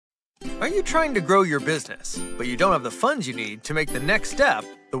Are you trying to grow your business, but you don't have the funds you need to make the next step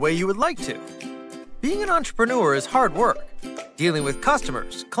the way you would like to? Being an entrepreneur is hard work, dealing with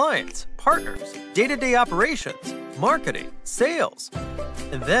customers, clients, partners, day-to-day operations, marketing, sales.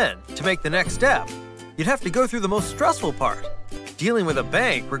 And then, to make the next step, you'd have to go through the most stressful part, dealing with a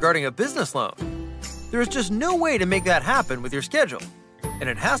bank regarding a business loan. There is just no way to make that happen with your schedule, and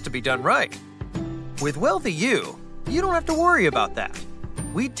it has to be done right. With Wealthy You don't have to worry about that.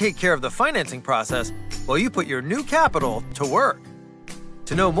 We take care of the financing process while you put your new capital to work.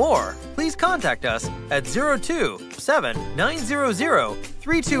 To know more, please contact us at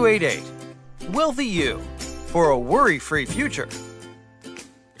 027-900-3288. Wealthy You, for a worry-free future.